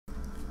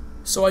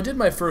So I did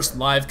my first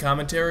live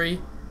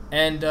commentary,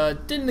 and the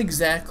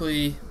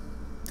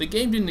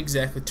game didn't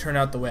exactly turn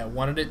out the way I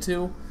wanted it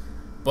to,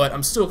 but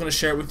I'm still going to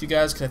share it with you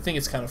guys because I think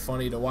it's kind of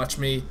funny to watch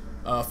me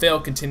fail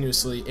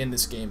continuously in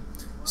this game.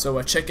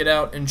 So check it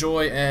out,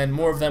 enjoy, and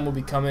more of them will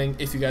be coming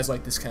if you guys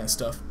like this kind of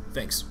stuff.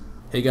 Thanks.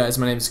 Hey guys,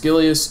 my name is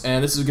Gulius,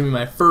 and this is going to be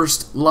my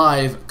first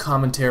live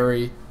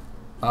commentary.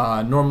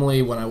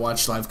 Normally when I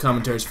watch live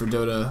commentaries for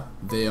Dota,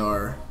 they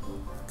are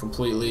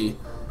completely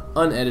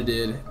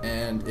unedited,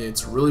 and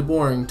it's really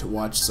boring to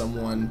watch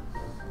someone,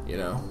 you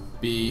know,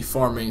 be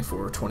farming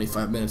for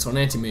 25 minutes on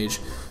anti-mage.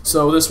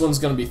 So this one's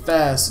going to be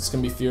fast, it's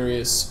going to be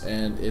furious,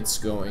 and it's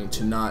going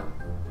to not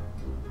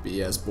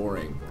be as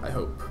boring, I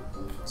hope.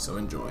 So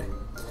enjoy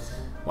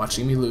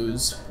watching me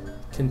lose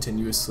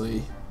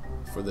continuously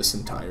for this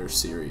entire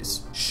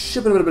series.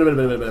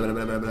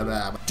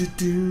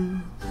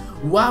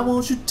 Why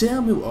won't you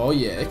tell me? Oh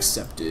yeah,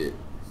 accept it.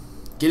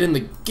 Get in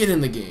the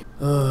game.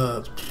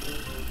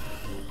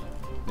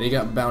 They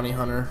got Bounty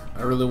Hunter.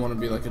 I really want to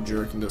be like a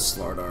jerk and go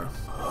Slardar.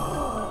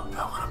 Oh,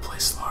 I want to play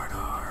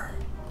Slardar.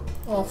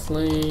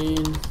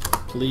 Offlane,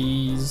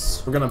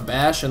 please. We're gonna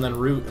bash and then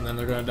root, and then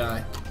they're gonna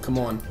die. Come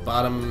on,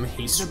 bottom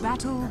haste. The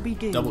battle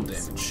begins. Double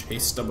damage,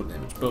 haste, double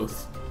damage,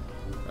 both.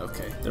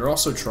 Okay, they're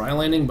also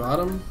tri-laning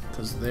bottom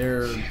because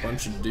they're a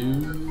bunch of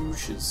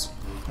douches.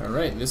 All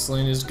right, this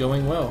lane is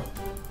going well.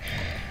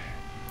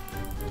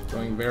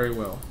 Going very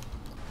well.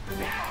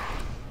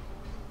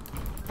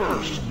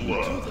 First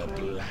blood.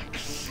 The Black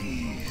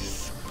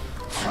Seas.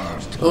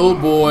 Oh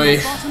boy.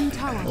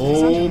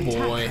 Oh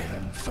boy.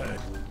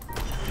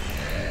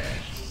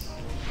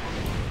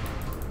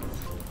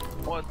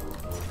 What?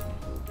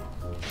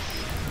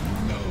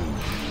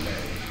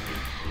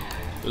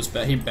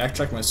 He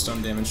backtracked my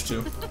stun damage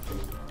too.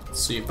 Let's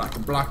see if I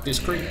can block these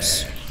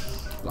creeps.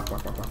 Block,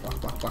 block, block, block, block,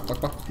 block, block, block,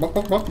 block,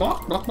 block, block,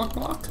 block, block, block,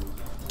 block.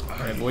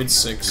 Alright, void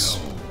 6.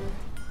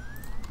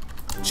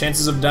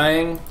 Chances of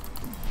dying,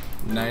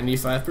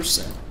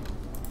 95%.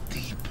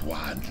 Deep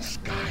ones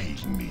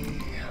guide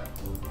me.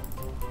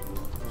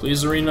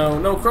 Please, Reno.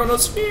 No,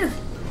 Chronosphere!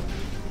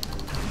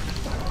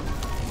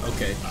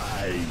 Okay.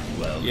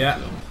 Yeah.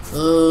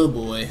 Oh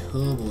boy.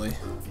 Oh boy.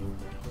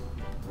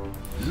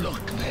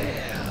 Look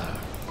there.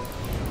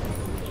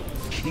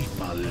 Keep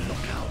a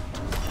lookout.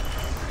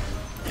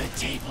 The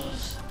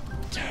tables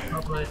turn.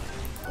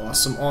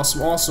 Awesome,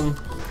 awesome, awesome.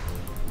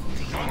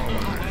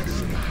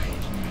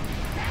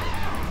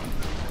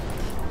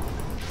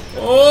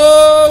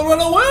 Oh,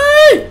 run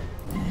away!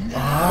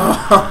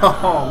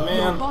 Oh,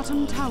 man.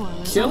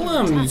 Kill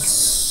him, you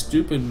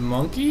stupid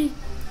monkey.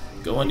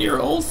 Go into your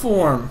old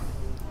form.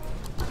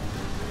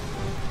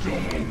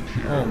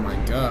 Oh my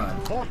god.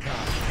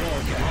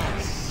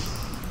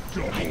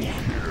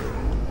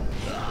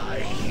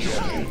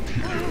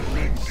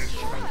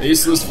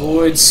 Faceless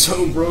Void,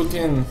 so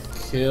broken.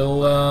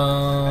 Kill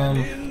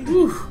him.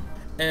 Whew.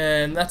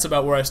 And that's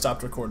about where I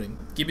stopped recording.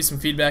 Give me some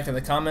feedback in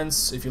the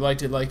comments. If you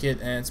liked it, like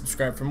it, and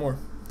subscribe for more.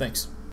 Thanks.